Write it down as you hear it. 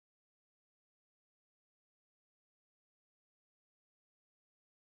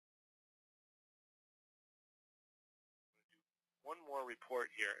one more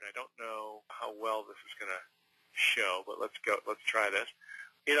report here, and I don't know how well this is going to show, but let's go. Let's try this.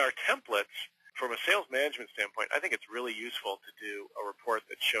 In our templates, from a sales management standpoint, I think it's really useful to do a report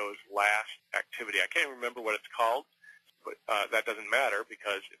that shows last activity. I can't remember what it's called, but that doesn't matter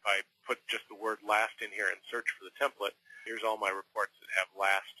because if I put just the word last in here and search for the template, here's all my reports that have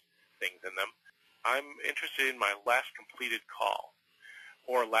last things in them. I'm interested in my last completed call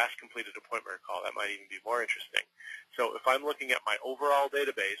or last completed appointment or call. That might even be more interesting. So if I'm looking at my overall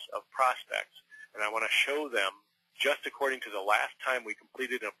database of prospects and I want to show them just according to the last time we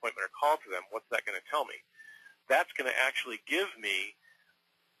completed an appointment or call to them, what's that going to tell me? That's going to actually give me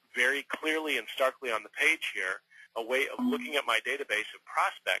very clearly and starkly on the page here a way of looking at my database of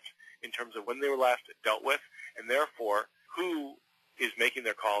prospects in terms of when they were last dealt with and therefore who is making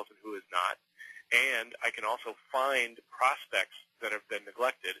their calls and who is not. And I can also find prospects that have been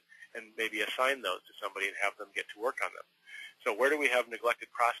neglected and maybe assign those to somebody and have them get to work on them. So where do we have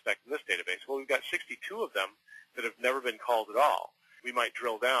neglected prospects in this database? Well, we've got 62 of them that have never been called at all. We might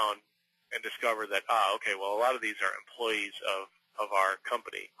drill down and discover that, okay, well, a lot of these are employees of our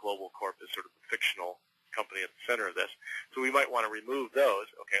company. Global Corp is sort of the fictional company at the center of this. So we might want to remove those.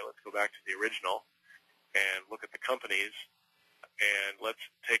 Okay, let's go back to the original and look at the companies. And let's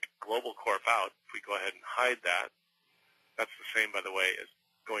take Global Corp out. If we go ahead and hide that, that's the same, by the way, as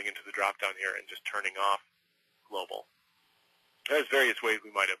going into the drop-down here and just turning off Global. There's various ways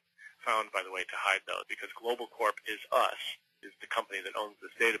we might have found, by the way, to hide those, because Global Corp is us, is the company that owns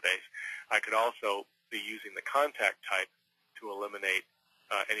this database. I could also be using the contact type to eliminate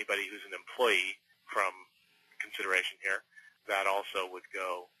anybody who's an employee from consideration here. That also would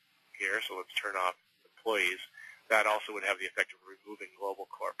go here, so let's turn off employees. That also would have the effect of removing Global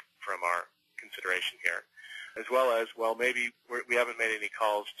Corp from our consideration here, as well as, well, maybe we haven't made any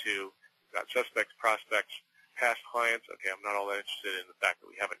calls to suspects, prospects, past clients. Okay, I'm not all that interested in the fact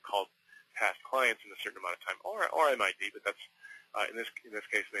that we haven't called past clients in a certain amount of time, or I might be, but that's in this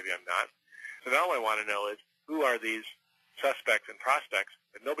case maybe I'm not. So now what I want to know is who are these suspects and prospects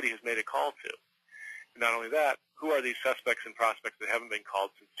that nobody has made a call to? And not only that, who are these suspects and prospects that haven't been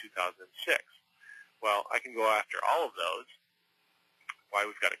called since 2006? Well, I can go after all of those. Why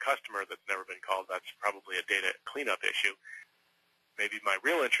we've got a customer that's never been called, that's probably a data cleanup issue. Maybe my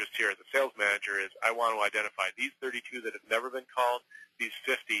real interest here as a sales manager is I want to identify these 32 that have never been called, these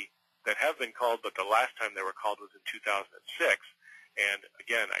 50 that have been called, but the last time they were called was in 2006. And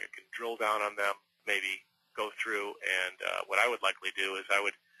again, I can drill down on them, maybe go through, and what I would likely do is I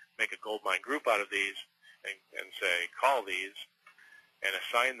would make a goldmine group out of these and say, call these, and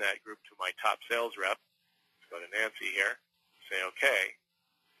assign that group to my top sales rep. Let's go to Nancy here, say OK.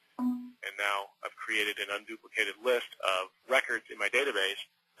 And now I've created an unduplicated list of records in my database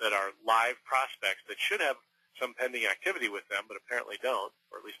that are live prospects that should have some pending activity with them, but apparently don't,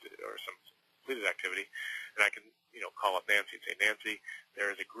 or at least some completed activity. And I can call up Nancy and say, Nancy,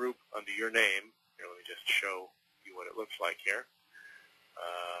 there is a group under your name. Here, let me just show you what it looks like here.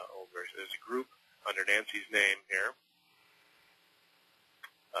 There's a group under Nancy's name here.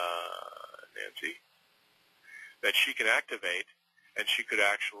 Nancy, that she can activate, and she could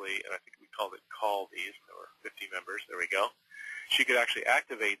actually, and I think we called it call these, there were 50 members, there we go. She could actually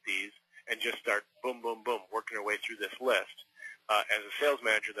activate these and just start boom, boom, boom, working her way through this list. As a sales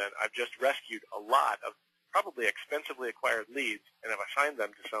manager then, I've just rescued a lot of probably expensively acquired leads and have assigned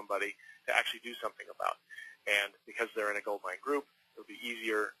them to somebody to actually do something about. And because they're in a goldmine group, it'll be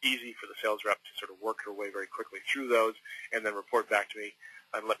easy for the sales rep to sort of work her way very quickly through those and then report back to me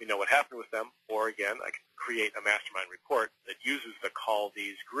and let me know what happened with them. Or again, I can create a mastermind report that uses the call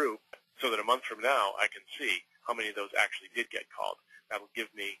these group so that a month from now I can see how many of those actually did get called. That'll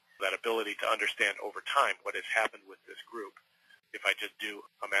give me that ability to understand over time what has happened with this group if I just do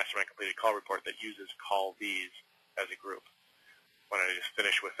a mastermind completed call report that uses call these as a group. Why don't I just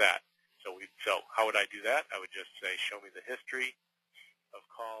finish with that? So how would I do that? I would just say, show me the history of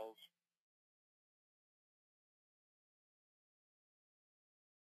calls